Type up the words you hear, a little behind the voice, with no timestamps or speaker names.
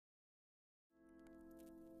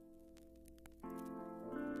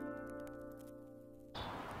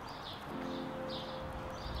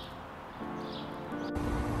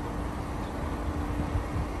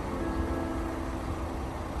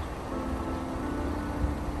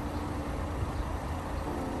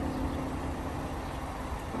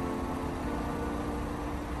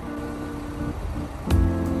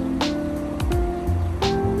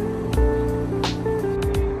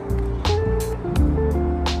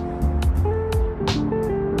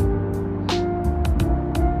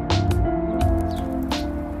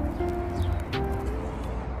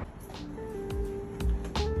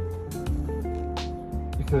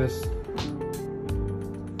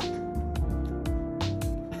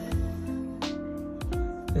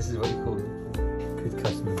This is what you call good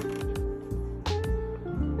customer.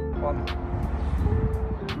 One.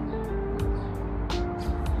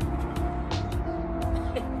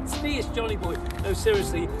 It's me, it's Johnny Boy. No,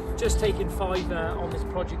 seriously, just taking 5 on this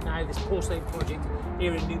project now, this porcelain project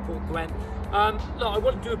here in Newport, Gwent. Look, I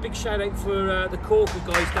want to do a big shout out for the Corker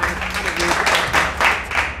guys down at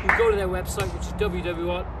Canada. You can go to their website, which is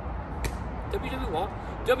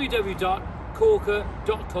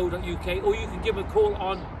www.corker.co.uk, or you can give them a call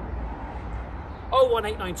on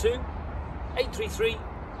 01892 833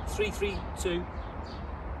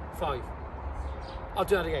 3325. I'll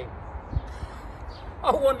do that again.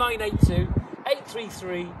 01982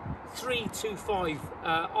 833 325.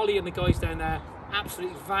 Ollie and the guys down there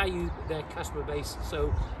absolutely value their customer base,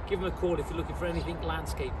 so give them a call if you're looking for anything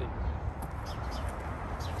landscaping.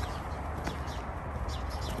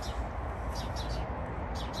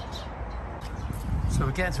 So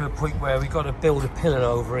we're getting to a point where we've got to build a pillar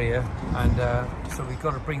over here, and so we've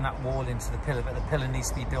got to bring that wall into the pillar, but the pillar needs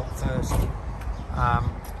to be built first.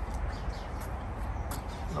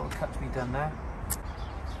 Little cut to be done there.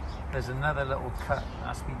 There's another little cut that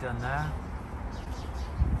has to be done there.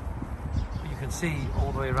 But you can see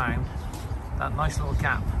all the way around that nice little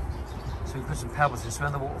gap. So we put some pebbles in, so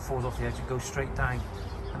when the water falls off the edge, it goes straight down,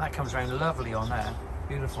 and that comes around lovely on there.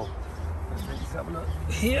 Beautiful. Let's just have a look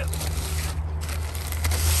here.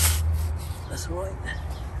 That's right.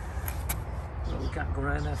 A little gap going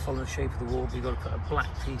around there, following the shape of the wall. We've got to put a black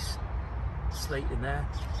piece slate in there,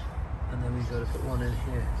 and then we've got to put one in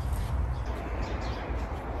here.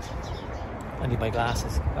 I need my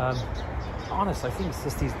glasses. Honest, I think it's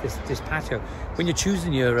just this patio. When you're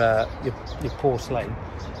choosing your porcelain,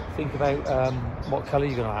 think about what colour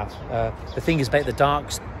you're going to have. The thing is about the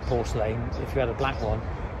dark porcelain, if you had a black one,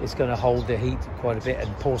 it's going to hold the heat quite a bit,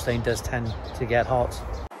 and porcelain does tend to get hot.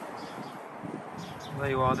 There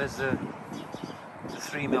you are, there's the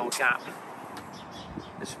 3mm gap.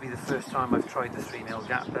 This will be the first time I've tried the 3mm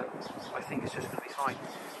gap, but I think it's just going to be fine.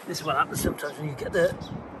 This is what happens sometimes when you get the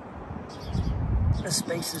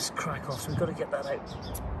spaces crack off, so we've got to get that out.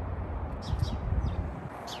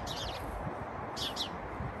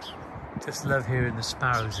 Just love hearing the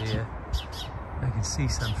sparrows here. I can see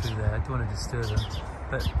some through there, I don't want to disturb them.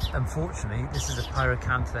 But unfortunately, this is a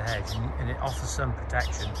pyracantha hedge, and it offers some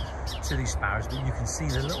protection to these sparrows, but you can see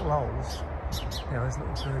the little holes. Yeah, there's a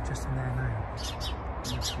little bird just in there now.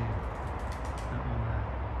 Just there.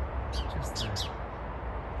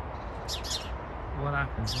 What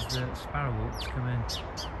happens is the sparrowhawks come in,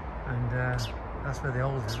 and that's where the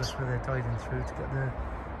holes are, that's where they're diving through to get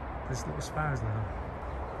this little sparrows now.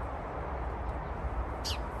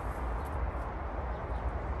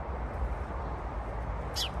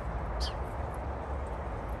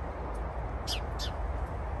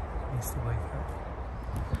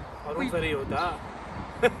 I don't video that.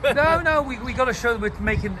 No, we got to show that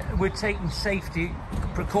we're taking safety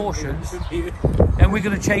precautions, and we're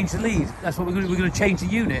going to change the lead. That's what we're going to change the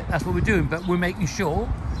unit. That's what we're doing, but we're making sure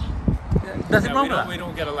nothing wrong with that. We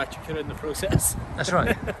don't get electrocuted in the process. That's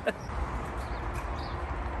right.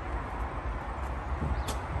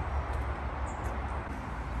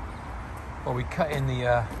 Well, we cut in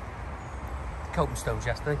the coping stones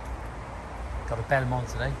yesterday. Got to bed them on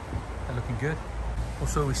today. They're looking good.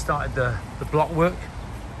 Also, we started the block work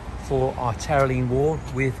for our terraline wall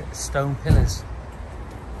with stone pillars.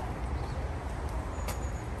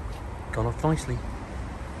 Gone off nicely.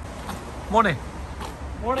 Morning.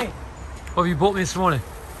 Morning. What have you bought me this morning?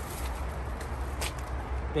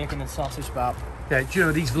 Bacon and sausage bap. Yeah, do you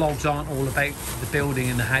know these vlogs aren't all about the building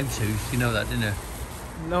and the how-tos? You know that, didn't you?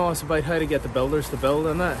 No, it's about how to get the builders to build,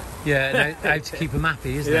 isn't it? Yeah, and how to keep them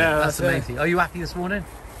happy, isn't it? That's the main thing. Are you happy this morning?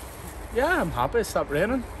 Yeah, I'm happy. It stopped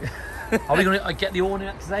raining. Are we going to get the awning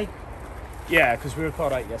up today? Yeah, because we were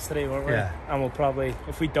caught out yesterday, weren't we? Yeah. And we'll probably,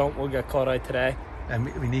 if we don't, we'll get caught out today. And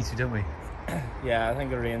we need to, don't we? Yeah, I think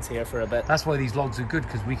the rain's here for a bit. That's why these vlogs are good,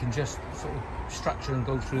 because we can just sort of structure and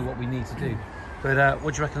go through what we need to do. But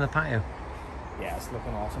what do you reckon of the patio? Yeah, it's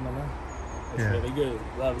looking awesome, isn't it? It's Yeah. really good.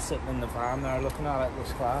 I was sitting in the van there looking at it. It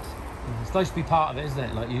looks class. It's nice to be part of it, isn't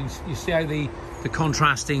it? Like you see how the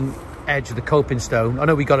contrasting edge of the coping stone. I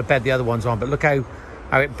know we got to bed the other ones on, but look how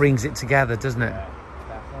it brings it together, doesn't it? Yeah,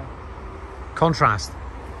 definitely. Contrast.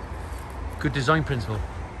 Good design principle.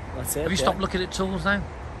 That's it. Have you stopped looking at tools now?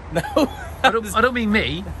 No. I don't mean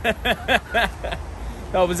me. No,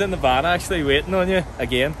 I was in the van actually waiting on you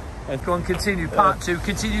again. Go on, continue. Part two.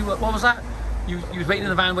 Continue. What was that? You was waiting in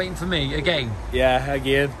the van waiting for me again? Yeah,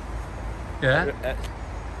 again. Yeah?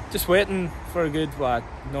 Just waiting for a good, what,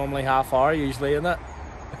 normally half hour usually, isn't it?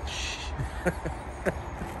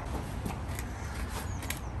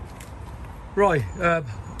 Right,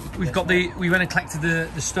 we went and collected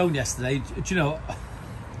the stone yesterday. Do you know,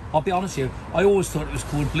 I'll be honest with you, I always thought it was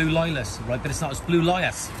called blue lilas, right? But it's not, it's blue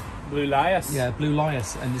lias. Blue lias? Yeah, blue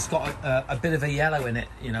lias, and it's got a bit of a yellow in it,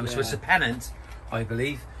 you know, so it's a pennant, I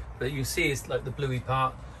believe. But you can see it's like the bluey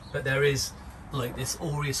part, but there is like this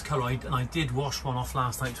aureus colour, and I did wash one off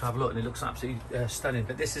last night to have a look, and it looks absolutely stunning.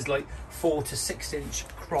 But this is like 4 to 6 inch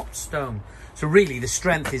cropped stone. So really the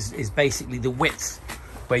strength is basically the width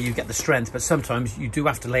where you get the strength, but sometimes you do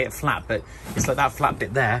have to lay it flat, but it's like that flat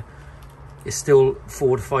bit there is still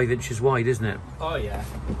 4 to 5 inches wide, isn't it? Oh yeah.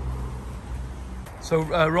 So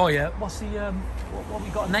Roy, what's the what we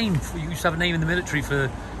got a name for? You used to have a name in the military for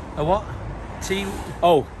a what?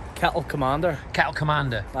 Oh, Kettle Commander. Kettle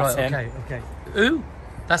Commander. That's right, him. Okay. Who?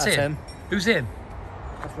 That's him. Who's him?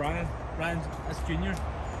 That's Ryan. That's Junior.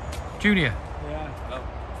 Junior. Yeah. Oh.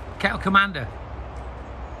 Kettle Commander.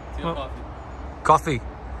 Well, Coffee.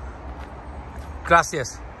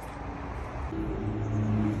 Gracias.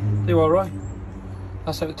 You all right?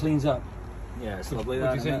 That's how it cleans up. yeah, it's lovely.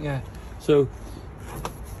 What do you think? Yeah. So,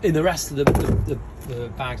 in the rest of the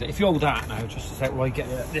bags, if you hold that now, just a sec while I get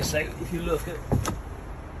this out. If you look at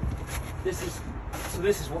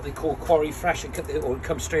this is what they call quarry fresh. It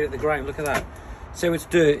comes straight at the ground. Look at that. So it's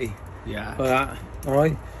dirty. Yeah. Like that. All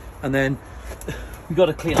right. And then we got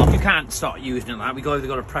to clean up. You can't start using it like that. We either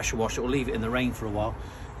got to pressure wash it or leave it in the rain for a while.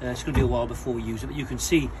 It's going to be a while before we use it, but you can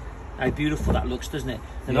see how beautiful that looks, doesn't it?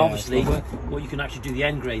 And obviously, what you can actually do the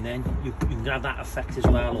end grain, then you can have that effect as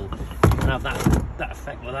well, or you can have that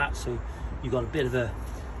effect like that. So you've got a bit of a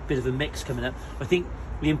mix coming up. I think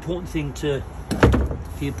the important thing to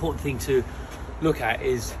look at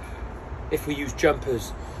is if we use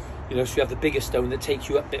jumpers. You know, so you have the bigger stone that takes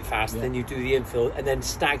you up a bit faster, then you do the infill and then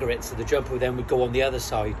stagger it, so the jumper then would go on the other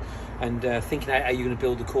side, and thinking out how you're going to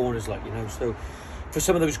build the corners, like, you know. So for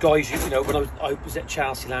some of those guys, you know, when I was at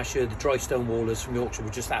Chelsea last year, the dry stone wallers from Yorkshire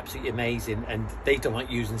were just absolutely amazing, and they don't like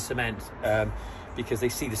using cement because they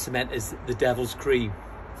see the cement as the devil's cream.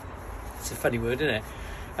 It's a funny word, isn't it?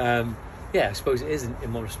 Yeah, I suppose it is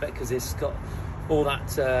in one respect, because it's got all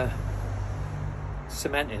that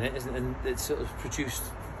cement in it, isn't it? And it's sort of produced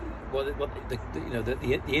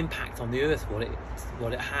the impact on the earth,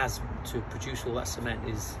 what it has to produce all that cement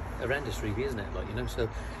is horrendous, really, isn't it? Like, you know, so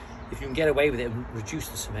if you can get away with it and reduce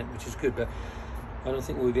the cement, which is good, but I don't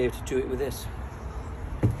think we'll be able to do it with this.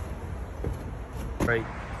 Right.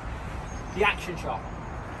 The action shot.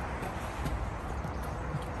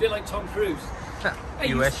 A bit like Tom Cruise. Hey,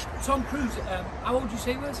 you wish. Tom Cruise, how old did you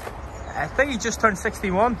say he was? I think he just turned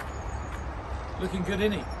 61. Looking good,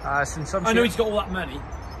 isn't he? I know he's got all that money,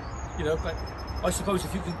 you know, but I suppose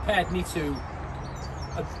if you compared me to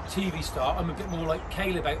a TV star, I'm a bit more like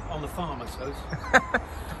Caleb out on the farm, I suppose.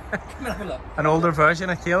 Come and have a look. An older version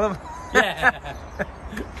of Caleb. Yeah.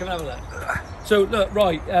 Come and have a look. So look,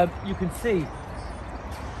 right, you can see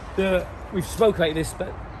we've spoke about this,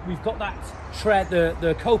 but we've got that tread,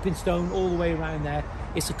 the coping stone all the way around there.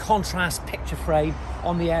 It's a contrast picture frame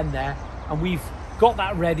on the end there, and we've got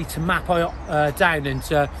that ready to map down. And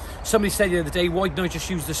somebody said the other day, why don't I just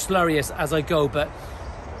use the slurry as I go? But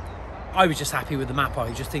I was just happy with the map.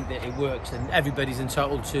 I just think that it works, and everybody's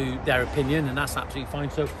entitled to their opinion, and that's absolutely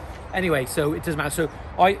fine. So anyway, so it doesn't matter. So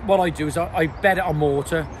what I do is I bed it on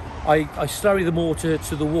mortar. I slurry the mortar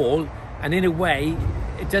to the wall, and in a way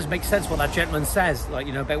it does make sense what that gentleman says, like,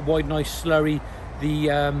 you know, about why don't I slurry the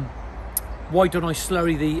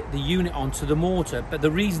unit onto the mortar. But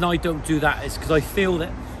the reason I don't do that is because I feel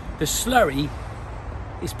that the slurry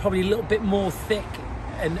is probably a little bit more thick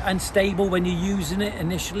and unstable when you're using it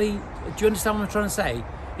initially. Do you understand what I'm trying to say?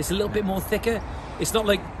 It's a little bit more thicker. It's not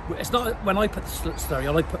when I put the slurry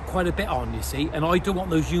on, I put quite a bit on, you see, and I don't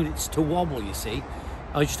want those units to wobble, you see.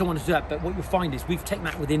 I just don't want to do that. But what you'll find is we've taken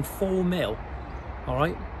that within 4 mil, all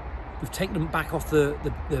right? We've taken them back off the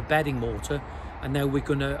bedding mortar, and now we're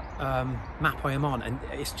going to map them on, and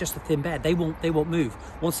it's just a thin bed. They won't move.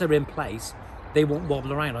 Once they're in place, they won't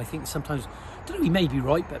wobble around. I think sometimes, I don't know, he may be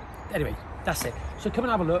right, but anyway, that's it. So come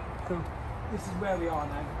and have a look. So this is where we are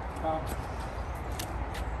now.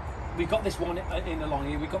 We've got this one in along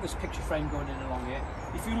here. We've got this picture frame going in along here.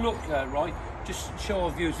 If you look, right, just show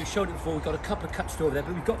our viewers, we showed it before, we've got a couple of cuts over there,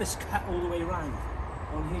 but we've got this cut all the way around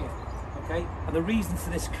on here. Okay, and the reason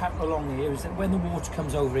for this cut along here is that when the water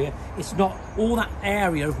comes over here, it's not, all that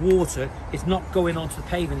area of water is not going onto the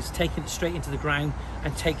pavement, it's taking it straight into the ground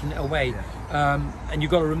and taking it away. Yeah. And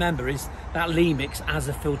you've got to remember is that Lee mix has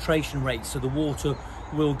a filtration rate, so the water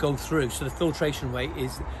will go through. So the filtration rate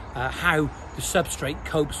is how the substrate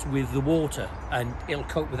copes with the water, and it'll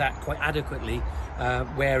cope with that quite adequately,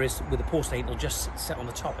 whereas with the porcelain it'll just sit on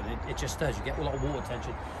the top, and it just does. You get a lot of water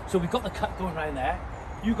tension. So we've got the cut going around there.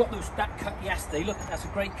 You got that cut yesterday. Look, that's a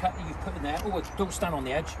great cut that you've put in there. Oh, don't stand on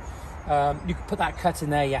the edge. You could put that cut in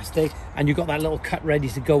there yesterday, and you've got that little cut ready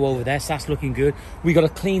to go over there, so that's looking good. We got to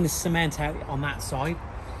clean the cement out on that side,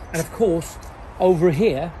 and of course over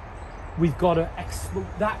here we've got to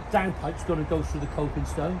that downpipe's going to go through the coping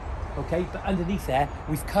stone, okay, but underneath there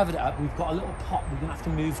we've covered it up. We've got a little pot we're going to have to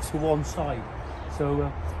move to one side.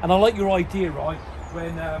 So and I like your idea, right,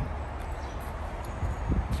 when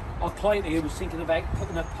our client here was thinking about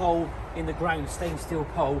putting a pole in the ground, stainless steel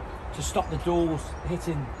pole, to stop the doors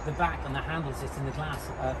hitting the back and the handles hitting the glass.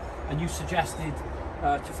 And you suggested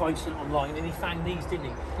to find something online, and he found these, didn't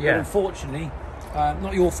he? Yeah. But unfortunately,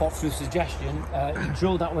 not your fault through suggestion, he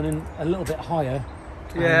drilled that one in a little bit higher.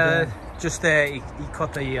 Yeah, and, just he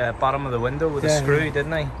cut the bottom of the window with a screw,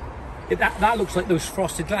 didn't he? That looks like those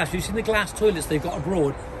frosted glass. You've seen the glass toilets they've got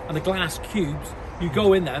abroad, and the glass cubes. You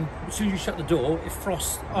go in them, as soon as you shut the door, it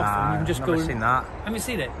frosts off, and you can just go. Never seen that. Haven't you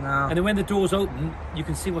seen it? No. And then when the doors open, you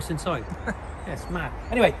can see what's inside. Yeah, it's mad.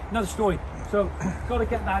 Anyway, another story. So, got to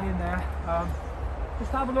get that in there.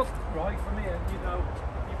 Just have a look, right, from here. You know,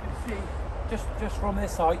 you can see just from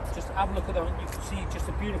this side. Just have a look at them. You can see just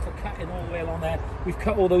a beautiful cutting all the way along there. We've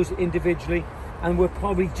cut all those individually, and we'll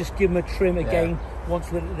probably just give them a trim again once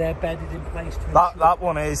they're bedded in place. That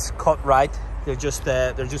one is cut right. They're just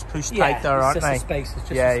pushed tight there, aren't they? It's just a space. It's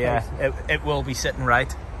just yeah, a space. yeah. It will be sitting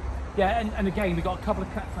right. Yeah, and again, we've got a couple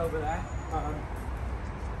of cuts over there.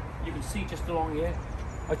 You can see just along here.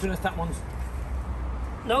 I don't know if that one's...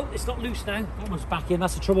 No, it's not loose now. That one's back in.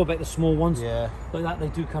 That's the trouble about the small ones. Yeah. Like that, they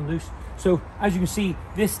do come loose. So, as you can see,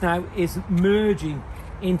 this now is merging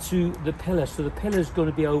into the pillar. So the pillar's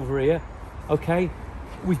going to be over here, okay?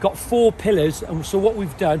 We've got 4 pillars, and so what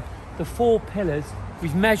we've done, the 4 pillars,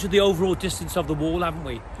 we've measured the overall distance of the wall, haven't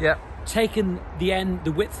we? Yeah. Taken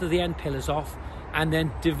the width of the end pillars off, and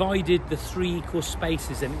then divided the 3 equal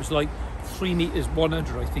spaces, and it was like 3 meters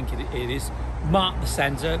 100, I think it is. Mark the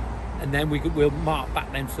centre, and then we'll mark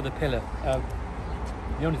back then for the pillar.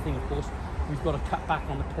 The only thing, of course, we've got to cut back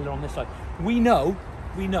on the pillar on this side. We know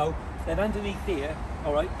that underneath here,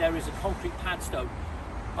 all right, there is a concrete pad stone.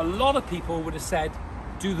 A lot of people would have said,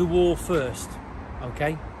 do the wall first,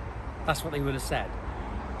 okay? That's what they would have said.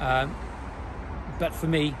 But for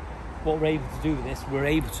me, what we're able to do with this, we're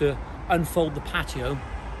able to unfold the patio.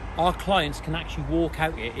 Our clients can actually walk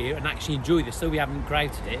out here and actually enjoy this, so we haven't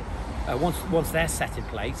grouted it once they're set in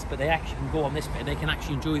place, but they actually can go on this bit and they can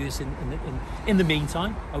actually enjoy this in the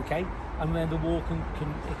meantime, okay? And then the wall can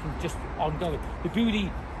just ongoing. The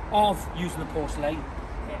beauty of using the porcelain,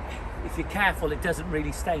 if you're careful, it doesn't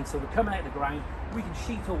really stain. So we're coming out of the ground, we can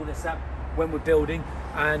sheet all this up when we're building,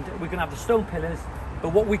 and we're going to have the stone pillars,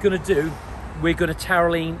 but what we're going to do, we're going to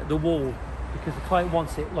terraline the wall because the client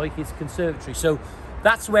wants it like his conservatory. So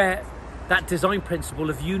that's where that design principle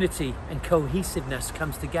of unity and cohesiveness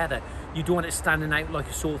comes together. You don't want it standing out like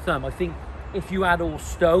a sore thumb. I think if you had all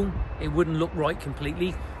stone, it wouldn't look right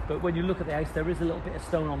completely, but when you look at the house, there is a little bit of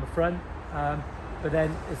stone on the front, but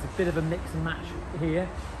then there's a bit of a mix and match here,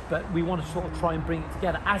 but we want to sort of try and bring it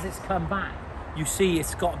together. As it's come back, you see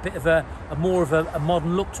it's got a bit of a more of a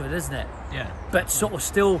modern look to it, isn't it? Yeah. But sort of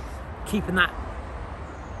still keeping that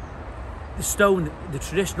the stone, the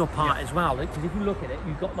traditional part as well. Because if you look at it,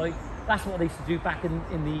 you've got like, that's what they used to do back in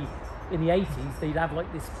the 80s. They'd have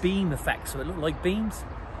like this beam effect, so it looked like beams,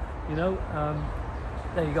 you know.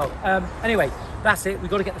 There you go. Anyway, that's it. We've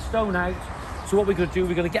got to get the stone out. So what we're going to do,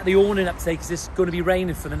 we're going to get the awning up today because it's going to be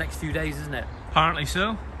raining for the next few days, isn't it? Apparently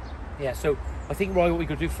so. Yeah, so I think, Roy, what we're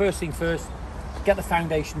going to do, first thing first, get the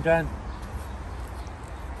foundation done,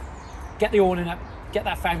 get the awning up, get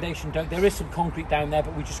that foundation done. There is some concrete down there,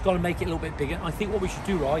 but we just got to make it a little bit bigger. I think what we should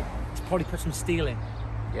do, Roy, is probably put some steel in.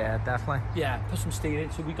 Yeah, definitely. Yeah, put some steel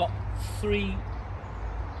in. So we got two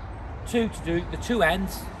to do, the 2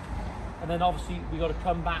 ends, and then obviously we got to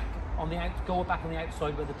come back on the go back on the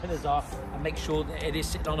outside where the pillars are and make sure that it is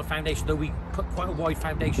sitting on a foundation, though we put quite a wide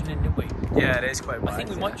foundation in, didn't we? Yeah, it is quite wide. I think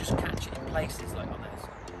we might just catch it in places like on this.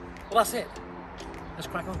 Well, that's it. Let's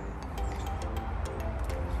crack on.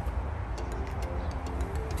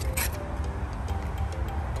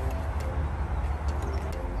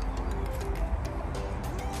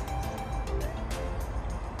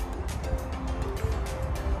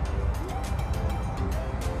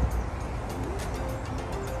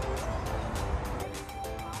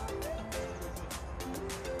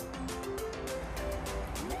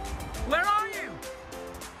 Where are you?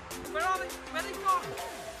 Where are they? Where are they gone?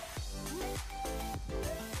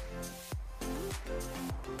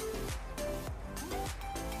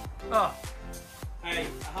 Hey,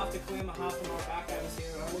 I have to claim a half an hour back. I was here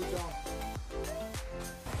early, John.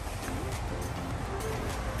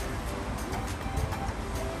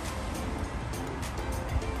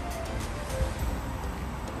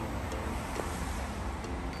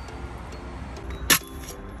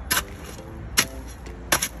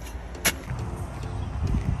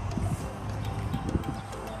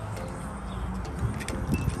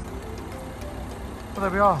 Well,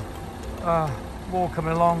 there we are. Wall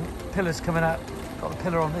coming along, pillars coming up. Got the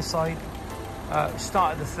pillar on this side.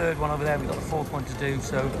 Started the third one over there. We've got the fourth one to do.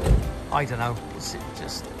 So I don't know. It's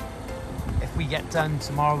just if we get done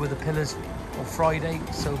tomorrow with the pillars or Friday,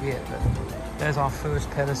 so be it. But there's our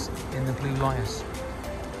first pillars in the Blue Lias.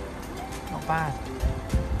 Not bad.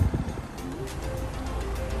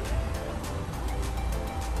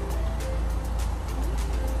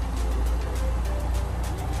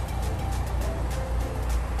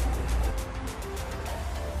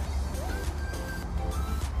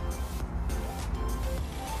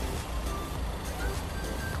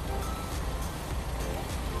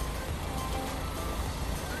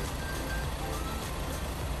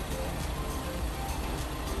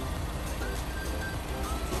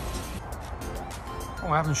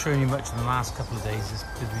 I haven't shown you much in the last couple of days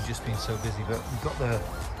because we've just been so busy, but we've got the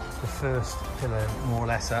first pillar more or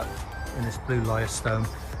less up in this Blue Lias stone,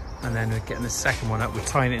 and then we're getting the second one up. We're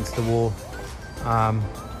tying it into the wall.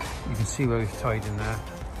 You can see where we've tied in there,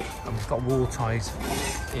 and we've got wall ties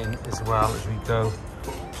in as well as we go,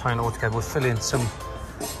 tying it all together. We'll fill in some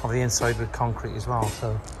of the inside with concrete as well.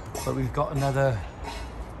 So, but we've got another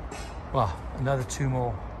 2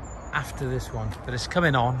 more after this one, but it's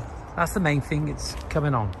coming on. That's the main thing, it's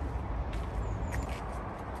coming on.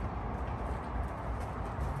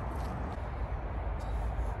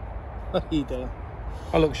 What are you doing?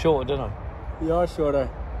 I look shorter, don't I? You are shorter.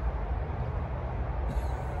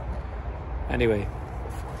 Anyway,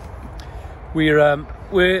 we're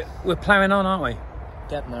ploughing on, aren't we?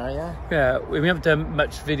 Getting there, yeah. Yeah, we haven't done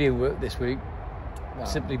much video work this week, No.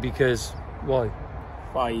 simply because why?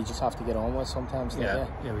 Well, you just have to get on with sometimes, don't you?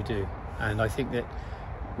 Yeah, we do. And I think that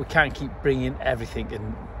we can't keep bringing everything,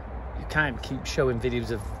 and you can't keep showing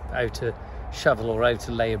videos of how to shovel or how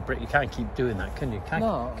to lay a brick. You can't keep doing that, can you?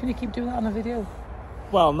 No. Can you keep doing that on a video?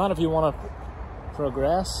 Well, not if you want to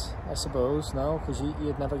progress, I suppose, no, because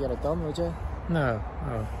you'd never get it done, would you? No.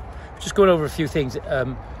 Just going over a few things.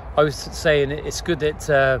 I was saying it's good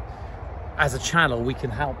that as a channel we can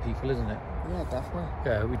help people, isn't it? Yeah, definitely.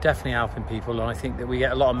 Yeah, we're definitely helping people, and I think that we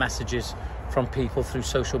get a lot of messages from people through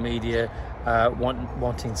social media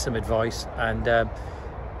wanting some advice, and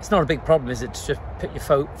it's not a big problem, is it, to just put your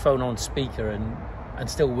phone on speaker and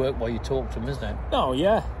still work while you talk to them, isn't it? No,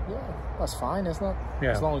 yeah, that's fine, isn't it? Yeah.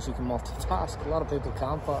 As long as you can multitask. A lot of people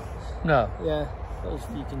can't, but No. yeah, if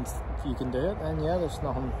you can do it, then yeah, there's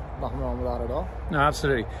nothing wrong with that at all. No,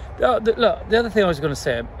 absolutely. Look, the other thing I was going to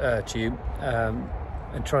say to you,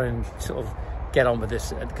 and try and sort of get on with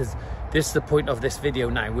this, because this is the point of this video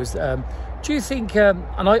now, was do you think, and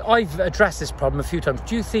I've addressed this problem a few times,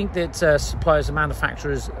 do you think that suppliers and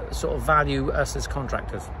manufacturers sort of value us as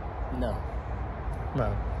contractors? No.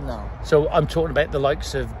 So I'm talking about the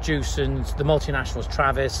likes of Jewson's, the multinationals,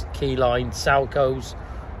 Travis, Keyline, Salco's,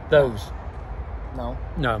 those? No.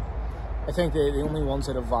 I think the only ones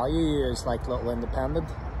that have value is like little independent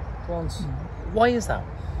ones. Why is that?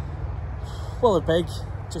 Well, they're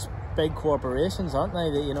big corporations, aren't they?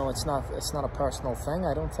 You know, it's not a personal thing,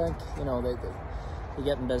 I don't think. You know, they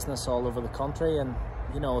get in business all over the country, and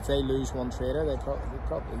you know, if they lose one trader, they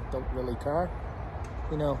probably don't really care.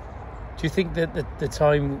 You know. Do you think that the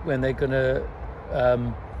time when they're gonna,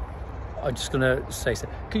 I'm just gonna say,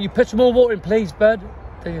 can you put some more water in, please, bud?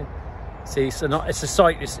 See, it's a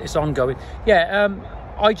site. It's ongoing. Yeah.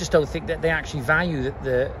 I just don't think that they actually value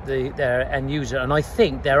their end user, and I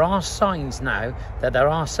think there are signs now that there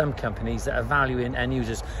are some companies that are valuing end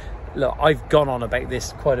users. Look, I've gone on about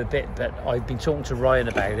this quite a bit, but I've been talking to Ryan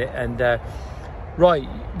about it, and right,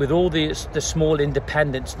 with all the small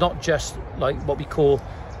independents, not just like what we call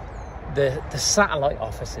the satellite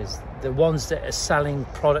offices, the ones that are selling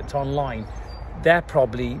product online, they're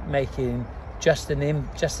probably making just as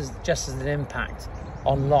an impact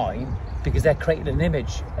online, because they're creating an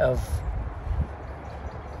image of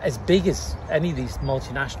as big as any of these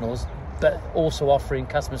multinationals, but also offering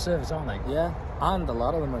customer service, aren't they? Yeah, and a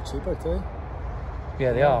lot of them are cheaper too.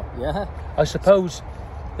 Yeah, they are. Yeah. I suppose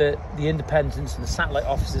that the independents and the satellite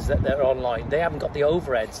offices that they're online, they haven't got the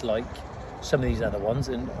overheads like some of these other ones,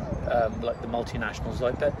 and like the multinationals,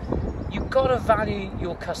 like that. You've got to value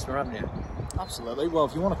your customer, haven't you? Absolutely. Well,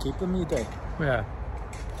 if you want to keep them, you do. Yeah.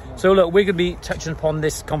 So look, we're going to be touching upon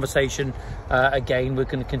this conversation again. We're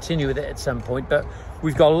going to continue with it at some point, but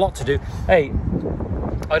we've got a lot to do. Hey,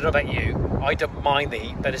 I don't know about you, I don't mind the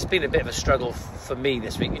heat, but it's been a bit of a struggle for me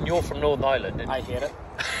this week. And you're from Northern Ireland. And I hate it.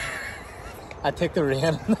 I take the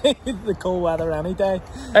rain, the cold weather any day.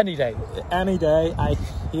 Any day. Any day. I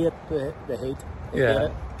hate the heat. I hate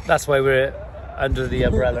it. That's why we're under the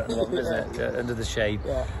umbrella at the moment, isn't it? Under the shade.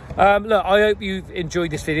 Yeah. Look, I hope you've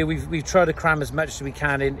enjoyed this video. We've tried to cram as much as we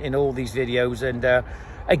can in all these videos. And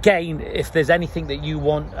again, if there's anything that you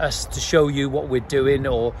want us to show you what we're doing,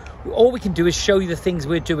 or all we can do is show you the things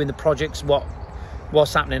we're doing, the projects,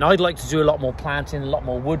 what's happening. I'd like to do a lot more planting, a lot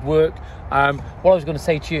more woodwork. What I was going to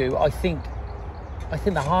say to you, I think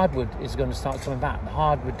the hardwood is going to start coming back, the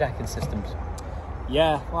hardwood decking systems.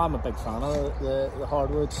 Yeah, well, I'm a big fan of the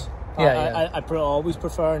hardwoods. Yeah, I always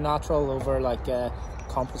prefer natural over like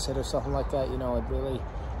composite or something like that. You know, it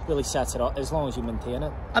really sets it up as long as you maintain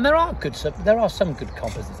it. And there are some good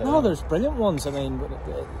composites. No, there's brilliant ones. I mean,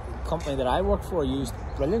 the company that I work for used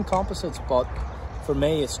brilliant composites, but for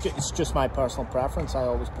me, it's just my personal preference. I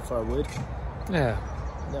always prefer wood. Yeah.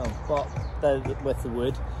 No, but with the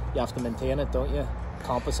wood, you have to maintain it, don't you?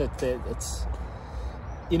 Composite, it's,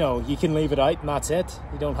 you know, you can leave it out and that's it.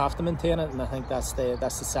 You don't have to maintain it, and I think that's the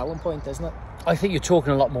selling point, isn't it? I think you're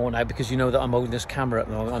talking a lot more now because you know that I'm holding this camera up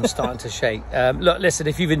and I'm starting to shake. Look, listen,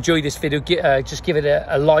 if you've enjoyed this video, just give it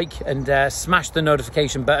a like and smash the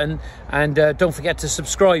notification button, and don't forget to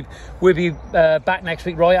subscribe. We'll be back next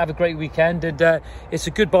week, Roy. Have a great weekend, and it's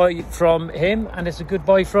a goodbye from him and it's a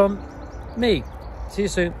goodbye from me. See you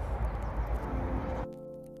soon.